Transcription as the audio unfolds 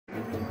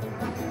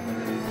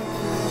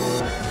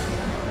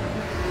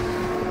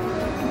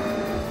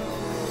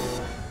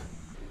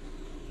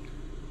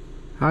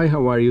Hi,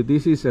 how are you?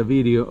 This is a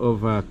video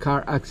of a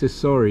car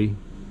accessory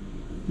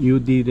you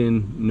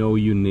didn't know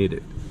you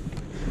needed.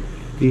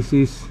 This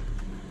is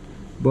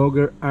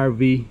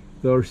BougeRV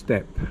Door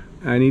Step,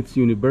 and it's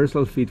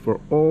universal fit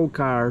for all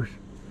cars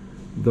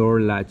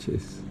door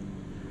latches.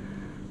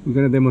 We're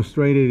going to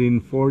demonstrate it in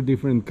 4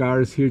 different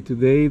cars here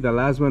today. The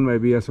last one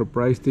might be a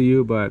surprise to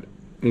you, but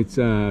it's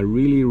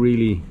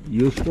really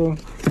useful.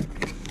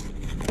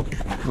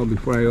 Oh,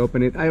 before I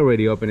open it, I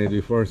already opened it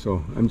before,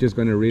 so I'm just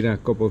going to read a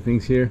couple of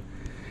things here.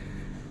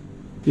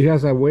 It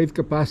has a weight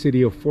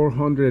capacity of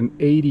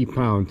 480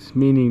 pounds,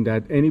 meaning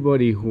that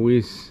anybody who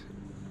is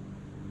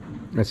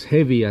as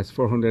heavy as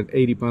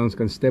 480 pounds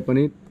can step on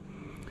it.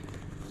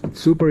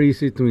 It's super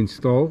easy to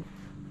install.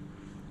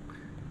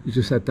 It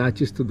just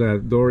attaches to the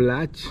door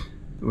latch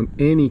on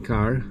any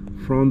car,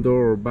 front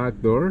door or back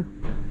door.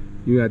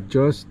 You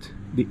adjust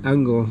the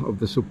angle of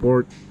the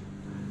support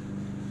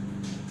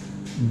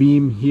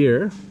beam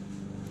here,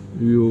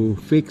 you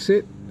fix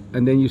it,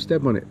 and then you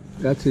step on it.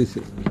 That's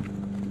easy.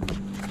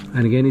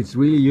 And again, it's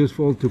really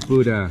useful to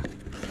put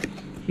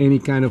any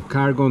kind of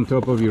cargo on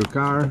top of your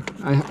car.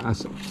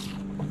 As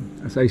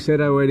I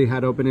said, I already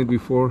had opened it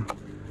before.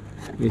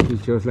 This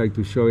is just like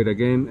to show it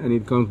again, and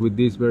it comes with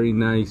this very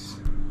nice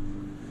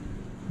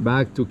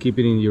bag to keep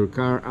it in your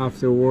car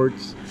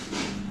afterwards.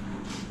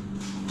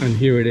 And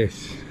here it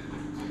is.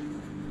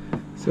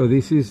 So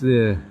this is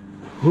the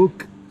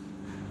hook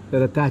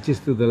that attaches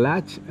to the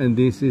latch, and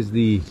this is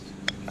the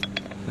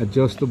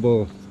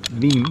adjustable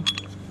beam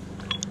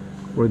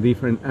for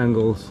different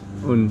angles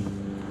on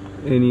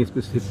any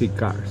specific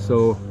car.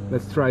 So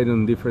let's try it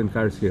on different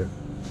cars here.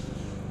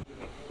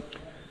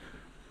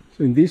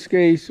 So in this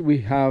case we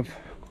have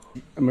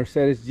a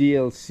Mercedes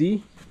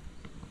GLC,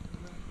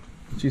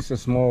 which is a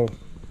small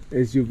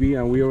SUV,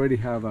 and we already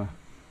have a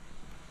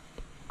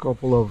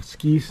couple of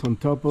skis on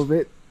top of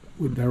it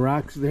with the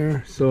racks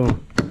there. So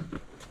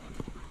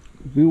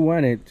if we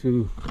wanted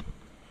to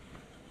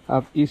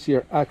have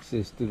easier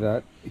access to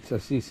that, it's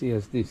as easy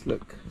as this.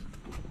 Look,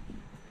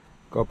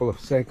 couple of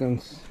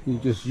seconds, you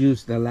just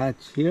use the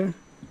latch here,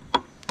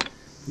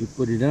 you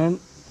put it on,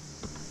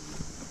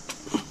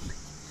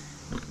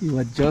 you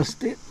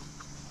adjust it,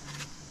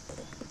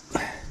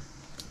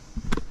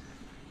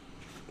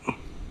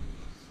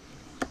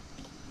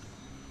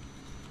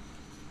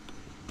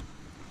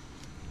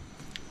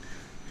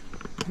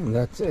 and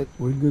that's it.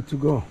 We're good to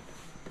go.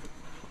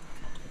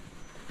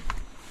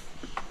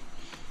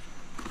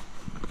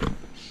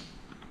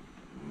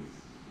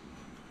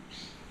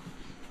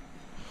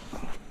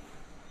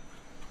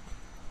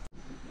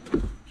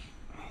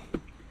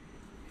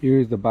 Here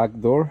is the back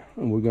door,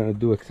 and we're going to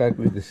do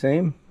exactly the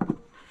same.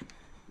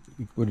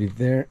 You put it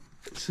there,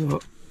 so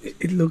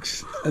it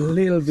looks a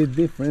little bit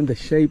different. The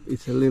shape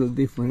is a little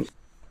different.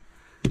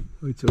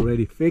 So it's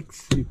already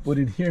fixed. You put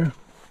it here,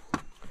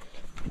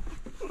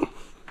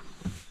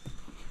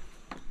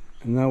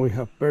 and now we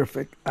have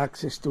perfect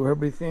access to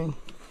everything.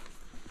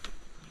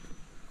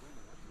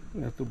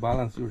 You have to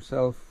balance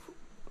yourself,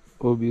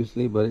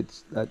 obviously, but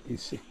it's that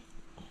easy.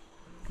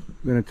 I'm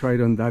going to try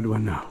it on that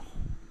one now.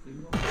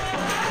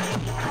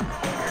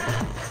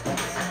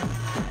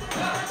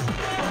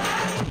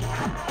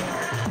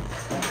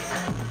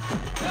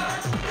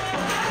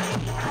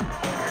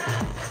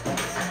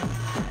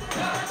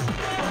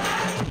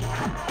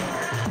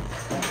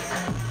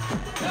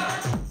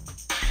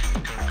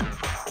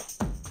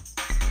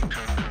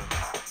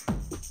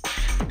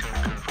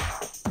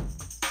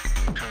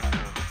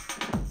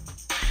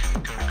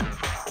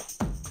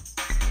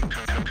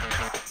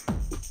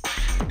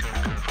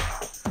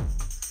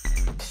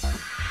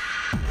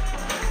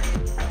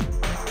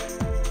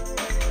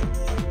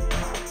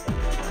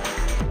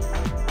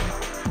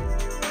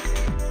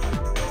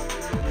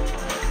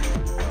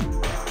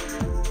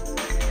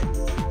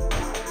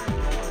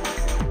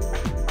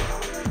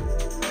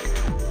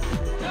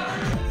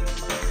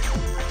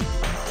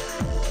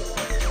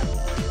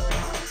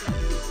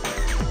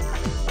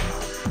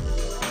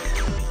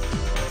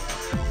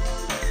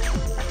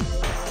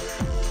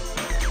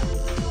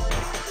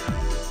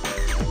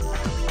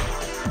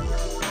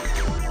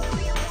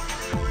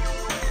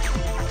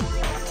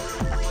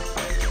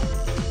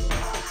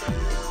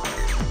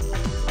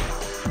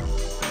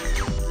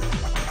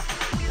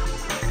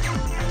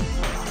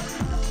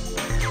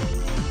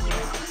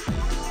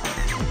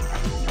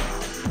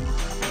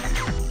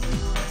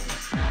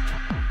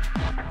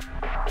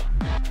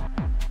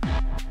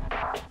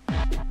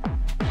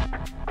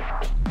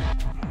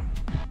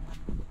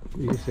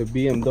 This is a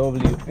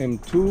BMW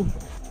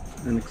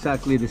M2, and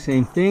exactly the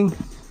same thing.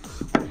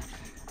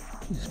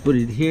 Just put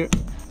it here.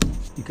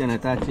 You can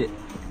attach it.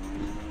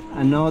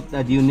 I know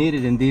that you need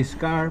it in this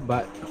car,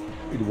 but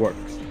it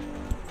works.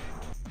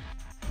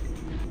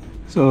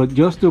 So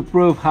just to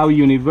prove how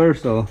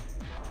universal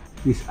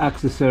this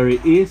accessory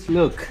is,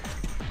 look,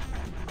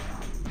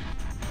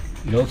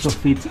 it also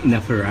fits in a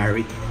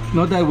Ferrari.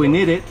 Not that we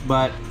need it,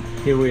 but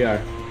here we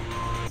are.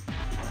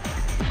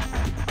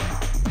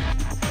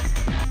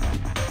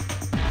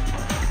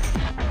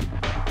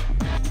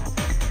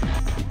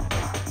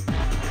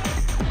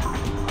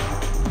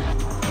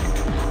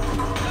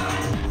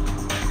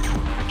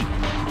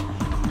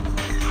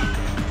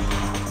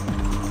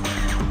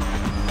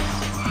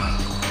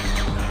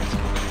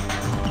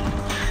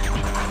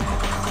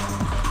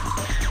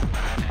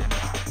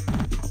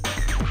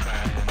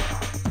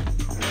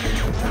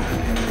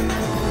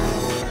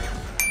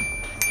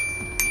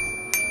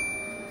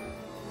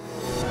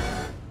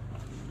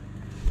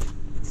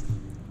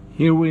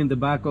 Here we're in the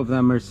back of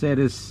the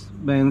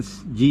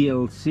Mercedes-Benz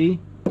GLC.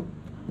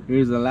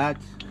 Here's the latch,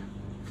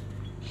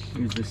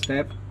 here's the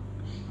step,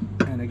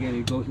 and again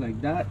it goes like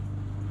that.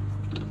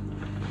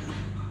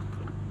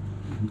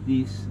 And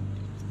this,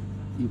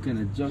 you can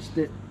adjust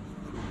it.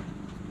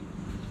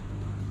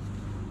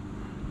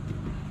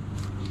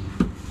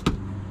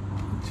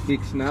 It's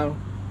fixed now.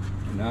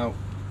 Now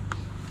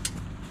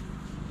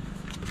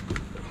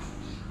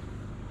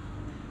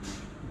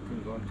you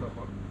can go on top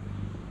of it.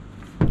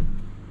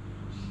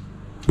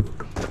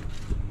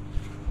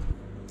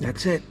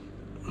 That's it.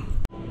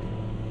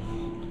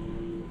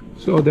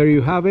 So there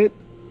you have it,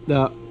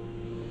 the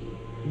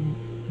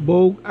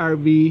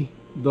BougeRV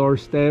Door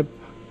Step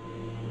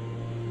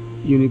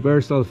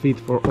universal fit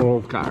for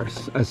all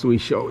cars as we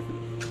showed.